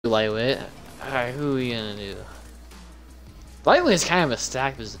Lightweight. Alright, who are we gonna do? Lightweight is kind of a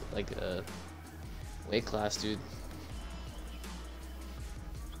stack, but like a weight class, dude.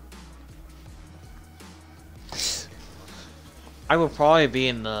 I would probably be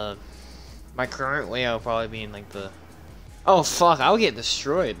in the... My current weight, I would probably be in like the... Oh fuck, I would get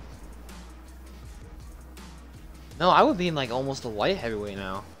destroyed. No, I would be in like almost the light heavyweight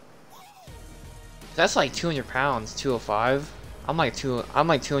now. That's like 200 pounds, 205. I'm like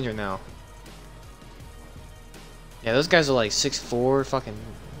 200 now. Yeah, those guys are like 6'4", fucking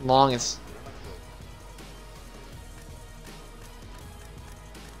long as...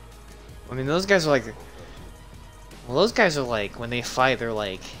 I mean, those guys are like... Well, those guys are like, when they fight, they're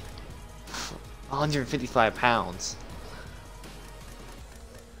like 155 pounds.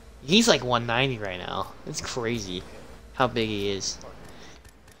 He's like 190 right now. It's crazy how big he is.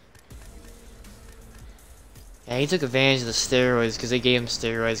 Yeah, he took advantage of the steroids because they gave him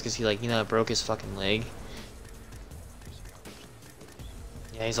steroids because he, like, you know, broke his fucking leg.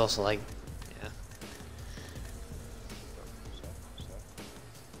 Yeah, he's also like, yeah.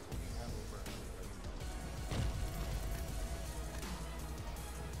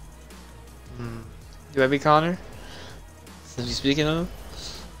 Do I be Connor? Since you speaking of him?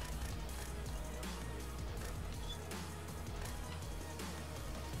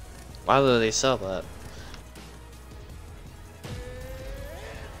 Why do they sell that?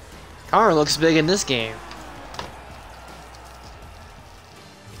 Connor looks big in this game.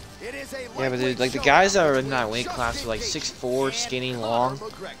 Yeah, but dude, like the guys that are in that weight class are like 6'4", skinny, long,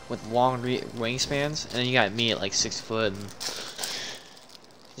 with long wingspans, and then you got me at like 6 foot and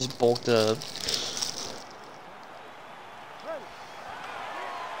just bulked up.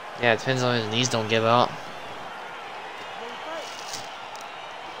 Yeah, it depends on his knees don't give out.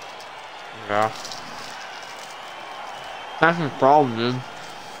 Yeah. That's the problem, dude.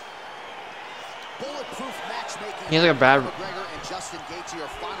 He has like a bad...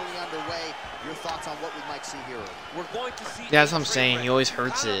 Yeah, that's what I'm saying. He always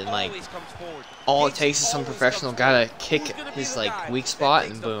hurts it, and like all it takes is some professional guy to kick his like weak spot,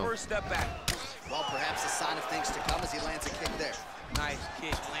 and boom. Well, perhaps a sign of things to come as he lands a kick there. Nice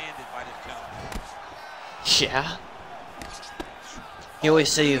kick landed by this jump. Yeah. He always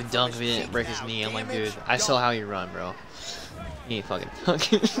said he would dunk if he didn't break his knee. I'm like, dude, I saw how you run, bro. He ain't fucking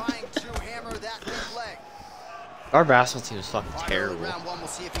dunking. Our basketball team is fucking terrible. Round one, we'll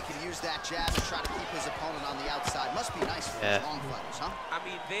see if he can use that jab and try to keep his opponent on the outside. Must be nice for these long fighters, huh? I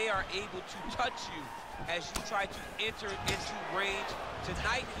mean, they are able to touch you as you try to enter into range.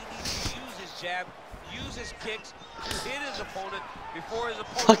 Tonight, he needs to use his jab, use his kicks to hit his opponent before his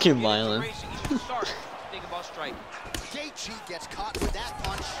opponent fucking violent. Think about striking. Gaethje gets caught with that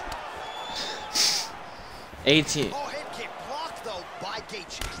punch. 18. Oh, head kick blocked though by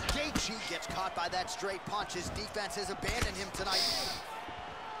Gaethje. Gaethje gets caught by that straight punch. His defense has abandoned him tonight.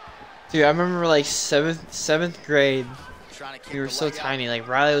 Dude, I remember like seventh grade. We were so tiny. Like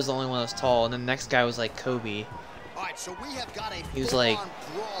Riley was the only one that was tall, and the next guy was like Kobe. Right, so we have got a he was like,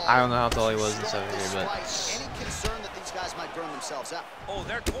 I don't know how tall he was in 7th grade, but. Any concern that these guys might burn themselves out? Oh,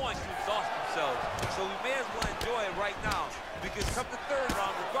 they're going to exhaust themselves. So we may as well enjoy it right now, because come the third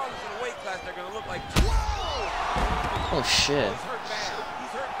round, regardless of the weight class, they're going to look like. Whoa! Oh shit. He's hurt bad.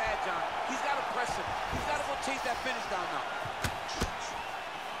 He's hurt bad, John. He's got to press him. He's got to go chase that finish down now.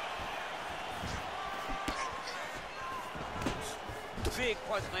 Big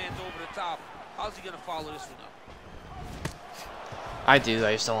punch lands over the top. How's he going to follow this one up? I do.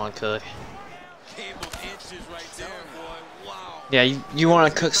 I just don't want to cook. Inches right there, boy. Wow. Yeah, you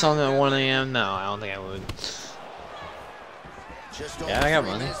want to cook something at 1 a.m.? No, I don't think I would. Yeah, I got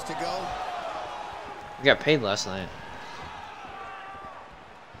money. I got paid last night.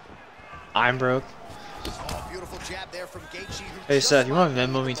 I'm broke. Oh, beautiful jab there from Gaethje, hey Seth, you want to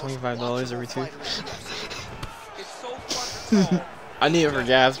Venmo me $25 every 2? I need it for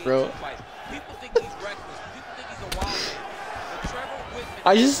gas, bro.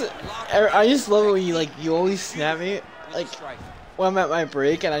 I just love it when you always snap me like when I'm at my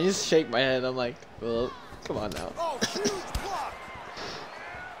break and I just shake my head. I'm like, well, come on now.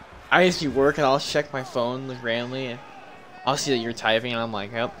 I just be working. I'll check my phone like randomly and I'll see that you're typing and I'm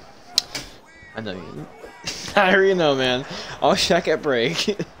like, yep, I know you. I already know, man. I'll check at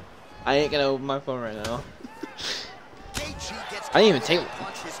break. I ain't gonna open my phone right now. I didn't even take.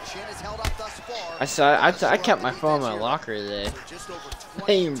 I kept my phone in my locker today. I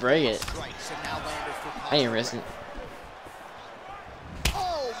didn't even break it. I ain't risk it.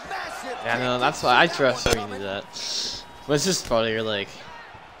 Yeah, no, that's why I trust how you do that. But it's just funny. You're like,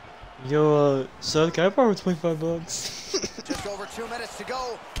 yo, Seth, can I borrow $25? Just over 2 minutes to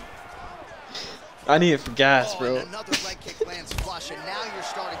go. I need it for gas, bro. And another leg kick lands flush, and now you're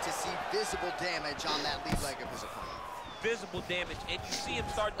starting to see visible damage on that lead leg of his opponent. Visible damage, and you see him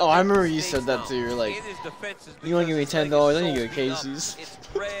start. Oh, I remember you said that too. You're like, you want to give me $10? I need to go to Casey's. It's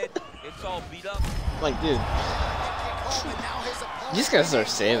red. It's all beat up. I'm like, dude, you just gotta start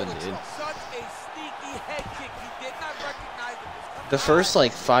saving, dude. The first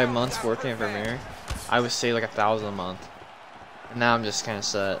like 5 months working at Vermeer, I would save like $1,000 a month, and now I'm just kind of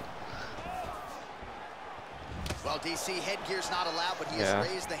set. Well, DC headgear's not allowed, but he has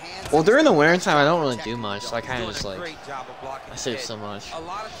raised the hands. Well, during the winter time, I don't really do much, so I kind of just like I save so much. A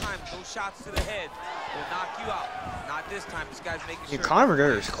lot of times, those shots to the head will knock you out. Not this time. This guy's making sure. Dude, Conor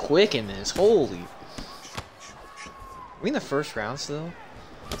McGregor is quick in this. Holy. Are we in the first round still?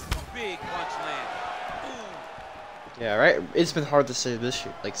 Big punch land. Yeah, right. It's been hard to say this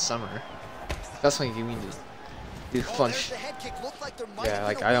year, like summer. That's when you mean to do fun shit. Yeah,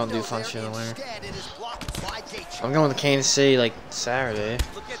 like I don't do fun shit in the winter. I'm going to Kansas City like Saturday.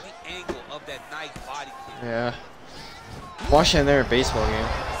 Look at the angle of that nice body kick. Yeah. Watching their baseball game.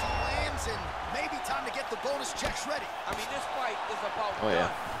 Maybe time to get the bonus checks ready. I mean, this fight is about yeah.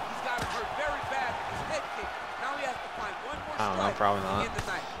 He's got hurt very bad with his head kick. Now he has to find one more I don't know, probably not. in the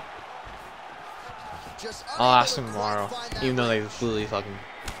night. I'll ask him tomorrow, even though they completely fucking.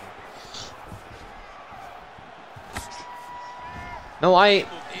 No, I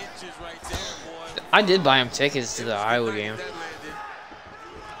did buy him tickets to the Iowa game.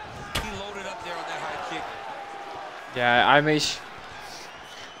 Yeah, I made.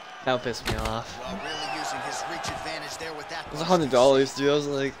 That pissed me off. It was $100, dude. I was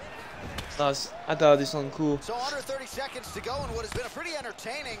like, I thought I'd do something cool. So under 30 seconds to go in what has been a pretty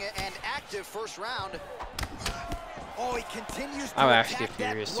entertaining and active first round. Oh, he continues to I would actually get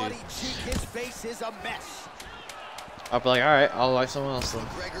furious, dude. His face is a mess. I'll be like, alright, I'll like someone else then.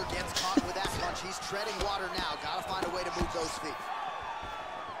 McGregor gets caught with that punch. He's treading water now. Gotta find a way to move those feet.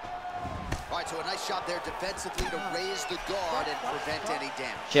 All right, so a nice shot there defensively to raise the guard and prevent any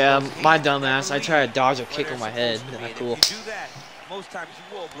damage. Yeah, my dumbass. I tried to dodge a kick with my head. Not cool. Most times you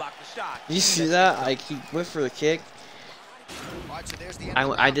will block the shot. You see that? Like he went for the kick.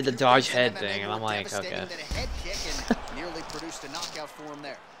 I did the dodge head thing, and I'm like, okay.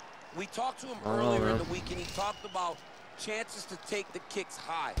 We talked to him earlier in the week, and he talked about chances to take the kicks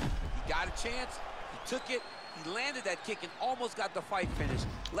high. He got a chance, he took it, he landed that kick, and almost got the fight finished.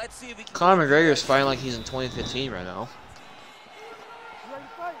 Let's see if he can. Conor McGregor is fighting like he's in 2015 right now.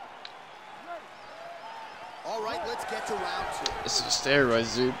 All right, let's get to round 2. This is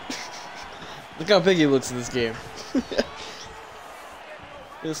steroids, dude. Look how big he looks in this game.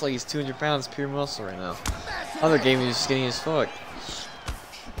 He looks like he's 200 pounds pure muscle right now. Other game he's skinny as fuck.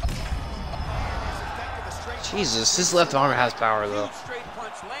 Jesus, his left arm has power though.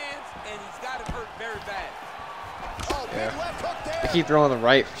 Yeah. I keep throwing the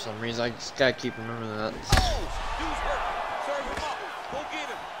right for some reason. I just gotta keep remembering that.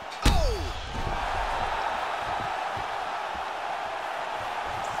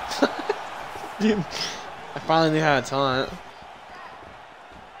 Dude, I finally knew how to taunt.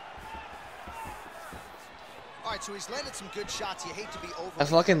 Alright, so he's landed some good shots. You hate to be over. I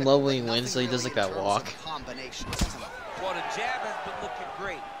fucking love when he wins, so he does like that walk. Well, the jab has been looking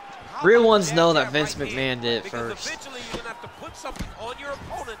great. Real ones know that Vince McMahon did it first. Eventually you're gonna have to put something on your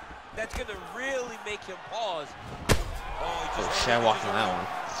opponent that's gonna really make him pause. Oh shit, I walked on that one.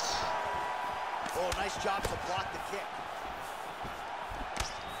 Oh, nice job to block the kick.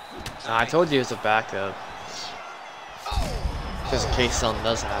 I told you it's a backup. Just in case something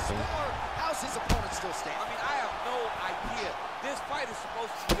does happen. How's his opponent still standing? I mean, I have no idea. This fight is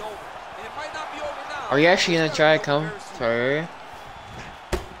supposed to be over, and it might not be over now. Are you actually gonna try to come to our area?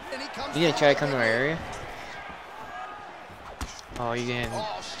 You gonna try to come to our area? Oh, you didn't.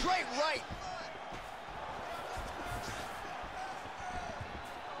 Oh, straight right.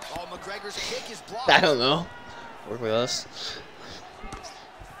 Oh, McGregor's kick is blocked. I don't know. Work with us.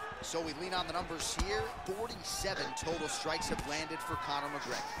 So we lean on the numbers here. 47 total strikes have landed for Conor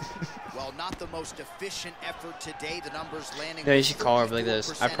McGregor. Well, not the most efficient effort today. The numbers landing. Yeah, you should call her like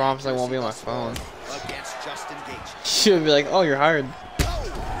this. I promise I won't be on my phone. Against Justin Gaethje. She would be like, "Oh, you're hired." Oh,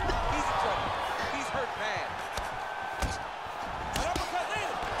 he's in trouble. He's hurt bad.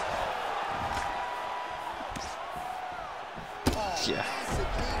 Oh, yeah.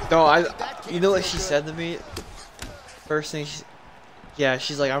 No, you know what she said to me? First thing, yeah,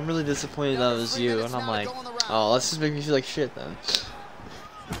 she's like, "I'm really disappointed that it was you," and I'm like, "Oh, let's just make me feel like shit then."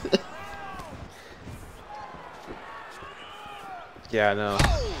 Yeah, I know.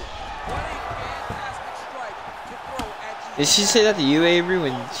 Did she say that to you, Avery,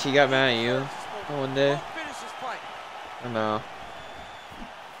 when she got mad at you one day? Or no?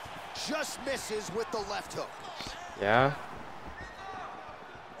 Just misses with the left hook. Yeah.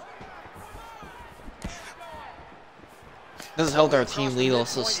 Doesn't help that our team lead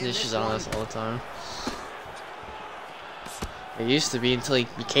also snitches on us all the time. It used to be until he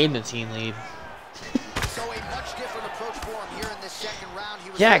became the team lead.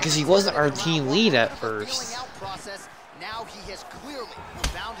 Yeah, because he wasn't our team lead at first.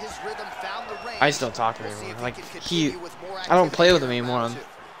 I just don't talk to him anymore. Like, I don't play with him anymore.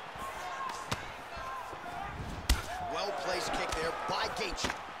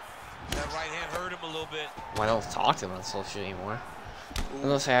 Well, I don't talk to him on social anymore.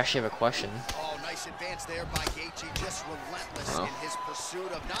 Unless I actually have a question. Oh, nice advance there by Gaethje, just relentless in his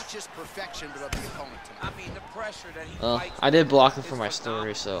pursuit of not just perfection, but of the opponent tonight. I mean, the pressure that he fights. I did block him for my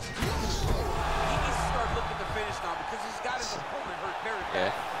story, so. He needs to start looking to finish now because he's got his opponent hurt very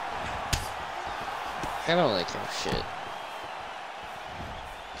bad. I don't really care shit.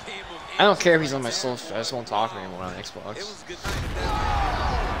 I don't care if he's on my social. I just won't talk to him anymore on Xbox. It was a good night.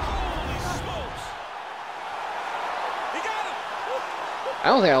 I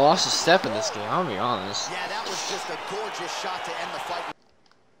don't think I lost a step in this game, I'll be honest. Yeah, that was just a gorgeous shot to end the fight.